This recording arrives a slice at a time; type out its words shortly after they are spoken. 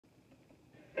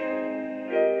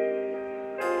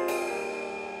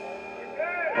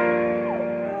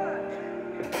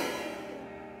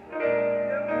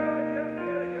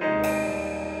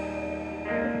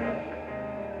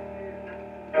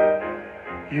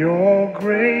Your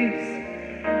grace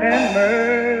and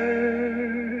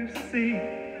mercy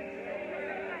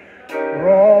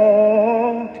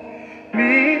brought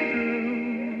me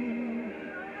through.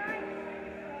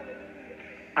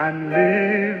 I'm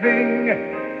living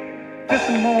this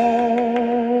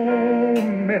moment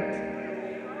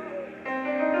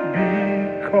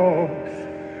because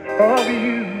of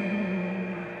you.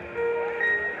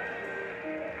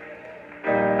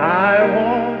 I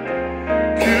want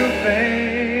to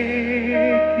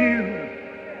thank you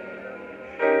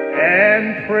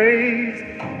and praise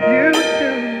you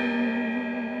too.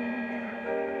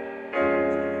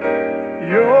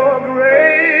 Your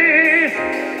grace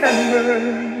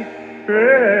and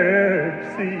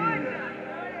mercy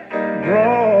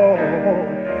brought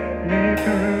me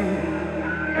through.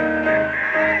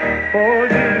 Oh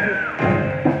Jesus,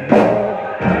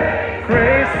 your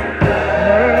grace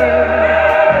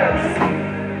and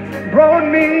mercy brought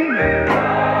me.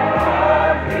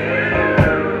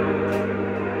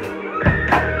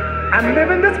 I'm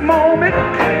living this moment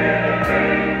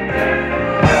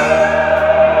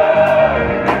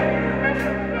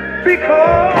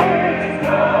because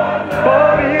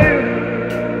of you.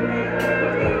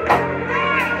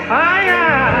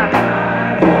 I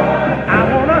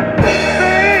wanna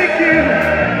thank you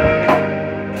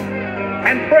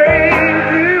and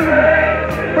praise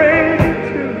you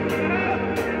too.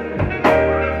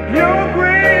 Your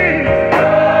grace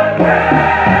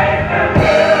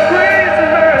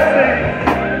and mercy,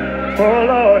 oh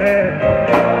Lord, has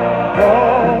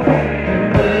brought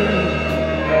me through.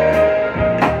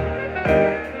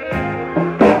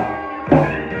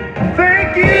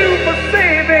 Thank you for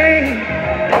saving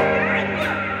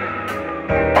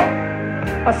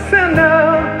a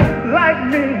sinner like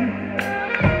me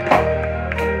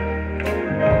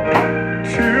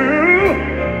to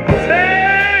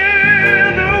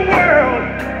tell the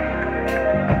world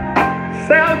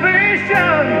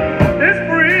salvation is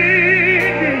free.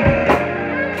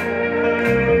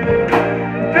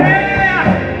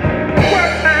 There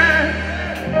were times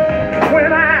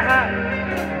when I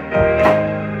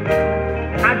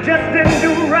just didn't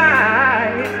do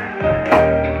right.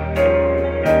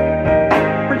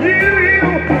 But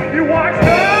you watched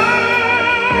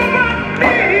over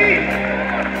me,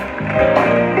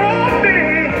 for me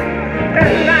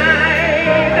at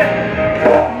night.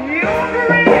 Your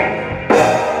grace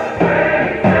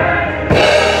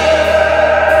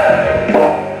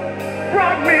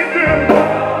brought me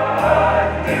through.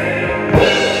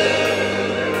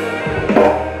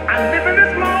 I'm living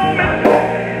this moment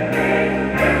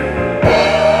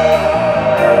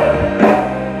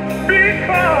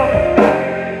because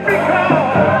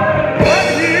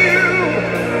of you.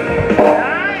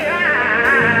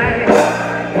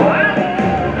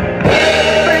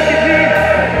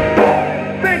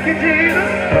 Thank you,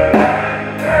 Jesus,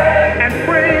 and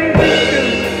praise you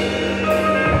too.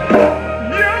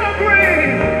 Your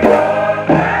grace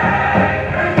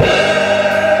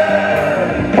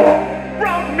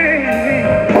brought me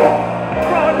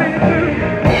through.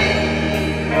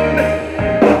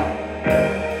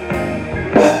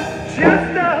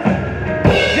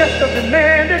 Justice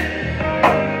demanded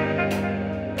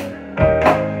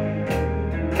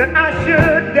that I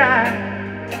should die,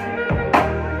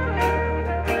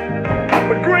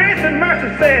 but grace and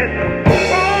mercy said,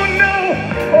 oh no,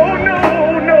 oh no,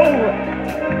 oh no,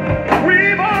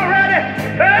 we've already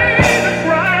paid the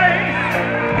price.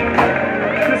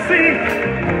 You see,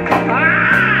 I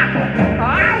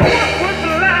once was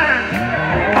blind,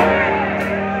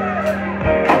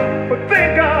 but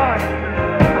thank God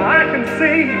I can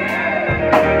see.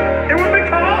 It was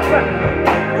because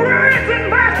grace and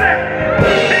mercy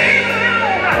came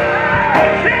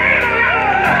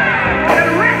along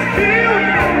and rescued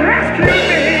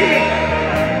me.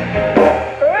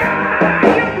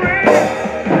 Your grace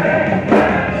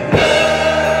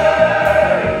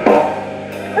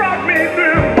brought me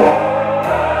through.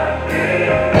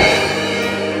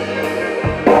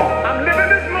 I'm living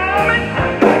this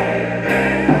moment.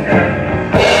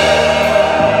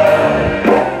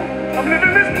 I'm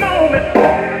living this moment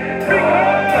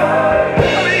because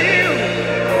of you.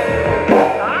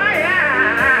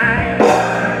 I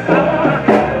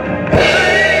wanna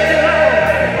thank you,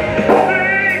 Lord.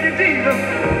 Thank you, Jesus.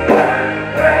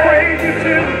 Praise you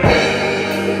too.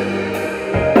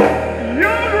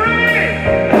 Your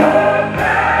grace.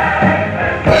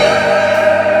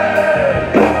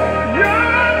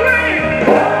 Your grace.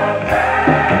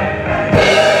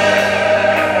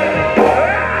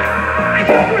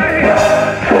 Your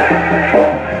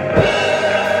grace.